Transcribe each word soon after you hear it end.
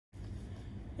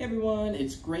Hey everyone,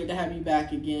 it's great to have you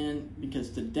back again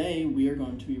because today we are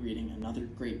going to be reading another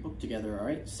great book together,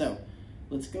 alright? So,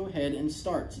 let's go ahead and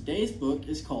start. Today's book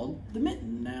is called The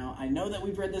Mitten. Now, I know that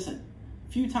we've read this a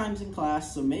few times in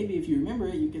class, so maybe if you remember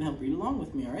it, you can help read along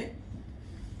with me, alright?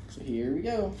 So here we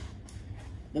go.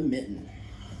 The Mitten.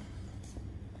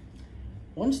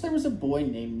 Once there was a boy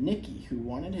named Nicky who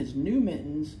wanted his new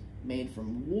mittens made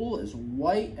from wool as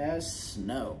white as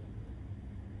snow.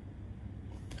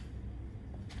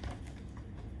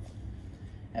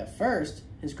 At first,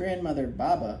 his grandmother,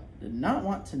 Baba, did not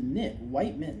want to knit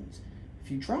white mittens.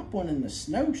 If you drop one in the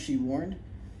snow, she warned,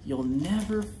 you'll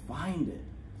never find it.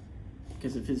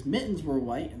 Because if his mittens were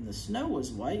white and the snow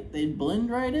was white, they'd blend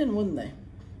right in, wouldn't they?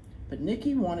 But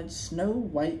Nicky wanted snow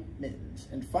white mittens,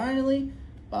 and finally,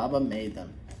 Baba made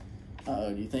them.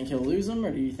 Uh-oh, do you think he'll lose them,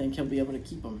 or do you think he'll be able to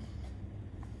keep them?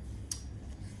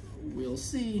 We'll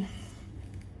see.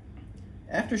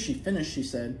 After she finished, she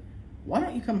said, "Why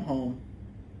don't you come home?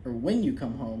 Or when you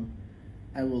come home,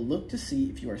 I will look to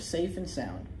see if you are safe and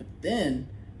sound, but then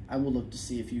I will look to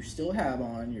see if you still have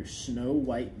on your snow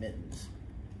white mittens."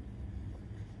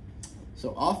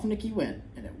 So off Nicky went,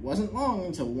 and it wasn't long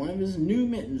until one of his new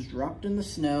mittens dropped in the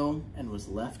snow and was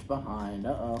left behind.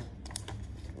 Uh-oh.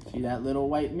 See that little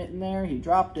white mitten there? He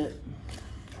dropped it.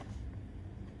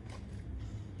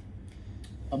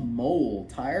 A mole,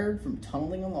 tired from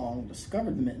tunneling along,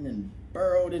 discovered the mitten and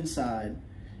burrowed inside.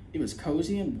 It was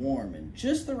cozy and warm and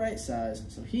just the right size,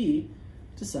 so he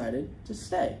decided to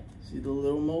stay. See the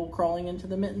little mole crawling into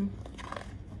the mitten?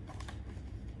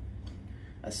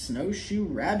 A snowshoe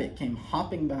rabbit came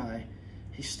hopping by.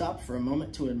 He stopped for a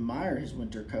moment to admire his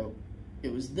winter coat.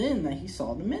 It was then that he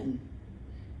saw the mitten,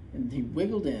 and he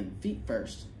wiggled in, feet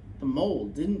first. The mole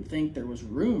didn't think there was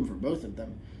room for both of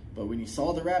them, but when he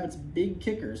saw the rabbit's big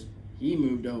kickers, he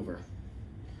moved over.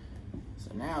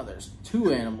 So now there's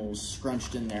two animals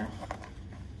scrunched in there.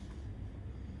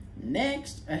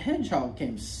 Next, a hedgehog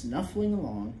came snuffling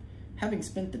along. Having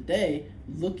spent the day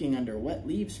looking under wet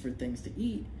leaves for things to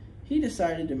eat, he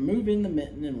decided to move in the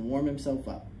mitten and warm himself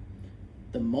up.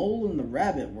 The mole and the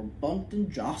rabbit were bumped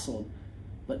and jostled,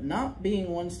 but not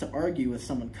being ones to argue with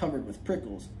someone covered with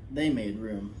prickles, they made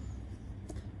room.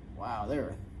 Wow, there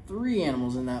are 3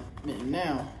 animals in that mitten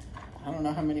now. I don't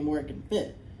know how many more it can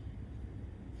fit.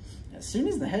 As soon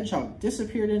as the hedgehog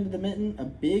disappeared into the mitten, a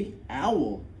big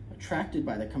owl, attracted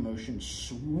by the commotion,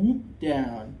 swooped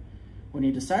down. When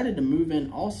he decided to move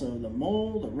in also, the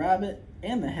mole, the rabbit,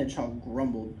 and the hedgehog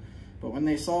grumbled. But when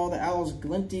they saw the owl's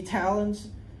glinty talons,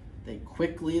 they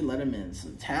quickly let him in. So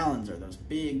the talons are those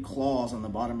big claws on the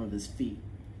bottom of his feet.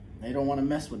 They don't want to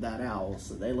mess with that owl,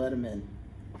 so they let him in.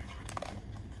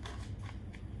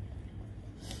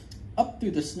 Up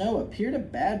through the snow appeared a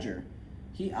badger.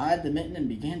 He eyed the mitten and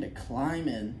began to climb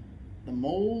in. The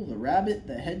mole, the rabbit,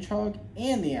 the hedgehog,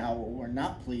 and the owl were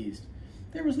not pleased.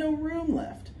 There was no room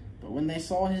left, but when they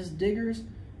saw his diggers,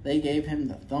 they gave him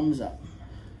the thumbs up.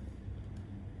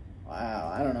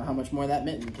 Wow, I don't know how much more that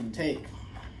mitten can take.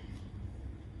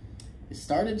 It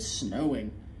started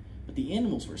snowing, but the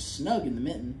animals were snug in the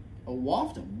mitten. A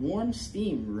waft of warm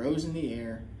steam rose in the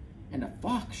air, and a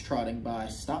fox trotting by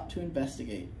stopped to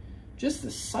investigate. Just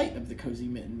the sight of the cozy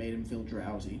mitten made him feel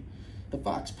drowsy. The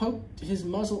fox poked his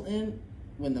muzzle in.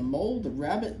 When the mole, the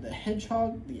rabbit, the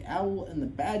hedgehog, the owl, and the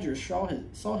badger saw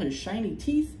his shiny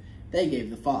teeth, they gave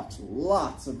the fox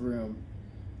lots of room.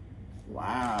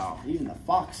 Wow, even the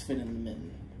fox fit in the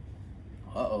mitten.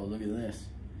 Uh-oh, look at this.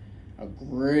 A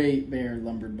great bear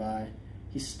lumbered by.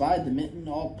 He spied the mitten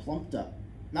all plumped up.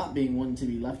 Not being one to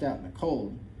be left out in the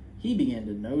cold, he began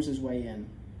to nose his way in.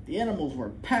 The animals were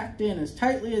packed in as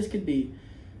tightly as could be,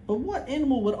 but what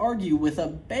animal would argue with a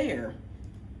bear?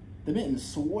 The mitten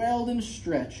swelled and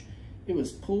stretched. It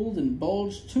was pulled and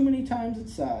bulged too many times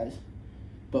its size,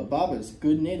 but Baba's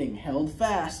good knitting held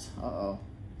fast. Uh-oh.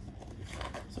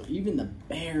 So even the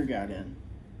bear got in.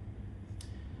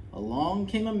 Along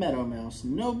came a meadow mouse,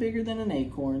 no bigger than an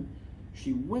acorn.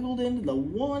 She wiggled into the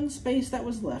one space that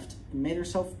was left and made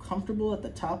herself comfortable at the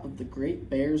top of the great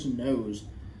bear's nose.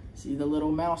 See the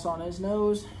little mouse on his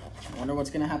nose? I wonder what's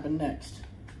going to happen next.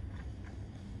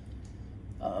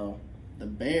 Uh-oh. The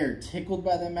bear, tickled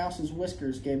by the mouse's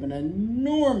whiskers, gave an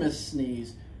enormous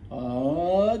sneeze.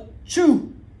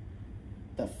 Achoo!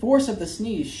 The force of the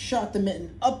sneeze shot the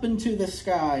mitten up into the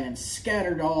sky and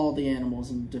scattered all the animals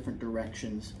in different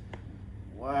directions.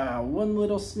 Wow, one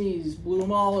little sneeze blew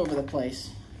them all over the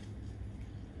place.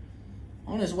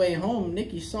 On his way home,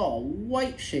 Nicky saw a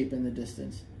white shape in the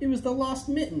distance. It was the lost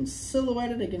mitten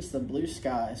silhouetted against the blue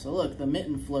sky. So look, the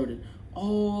mitten floated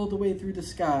all the way through the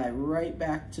sky, right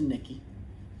back to Nicky.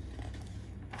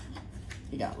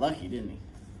 He got lucky, didn't he?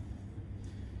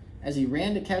 As he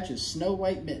ran to catch his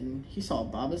snow-white mitten, he saw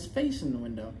Baba's face in the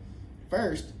window.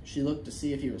 First, she looked to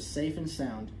see if he was safe and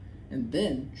sound, and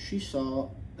then she saw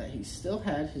that he still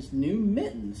had his new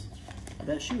mittens. I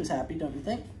bet she was happy, don't you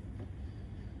think?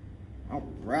 All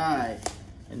right,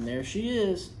 and there she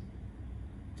is,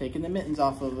 taking the mittens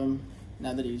off of him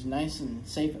now that he's nice and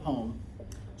safe at home.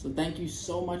 So thank you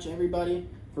so much, everybody,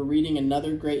 for reading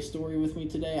another great story with me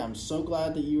today. I'm so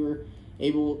glad that you were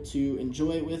able to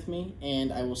enjoy it with me,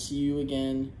 and I will see you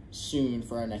again soon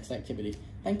for our next activity.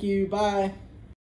 Thank you. Bye.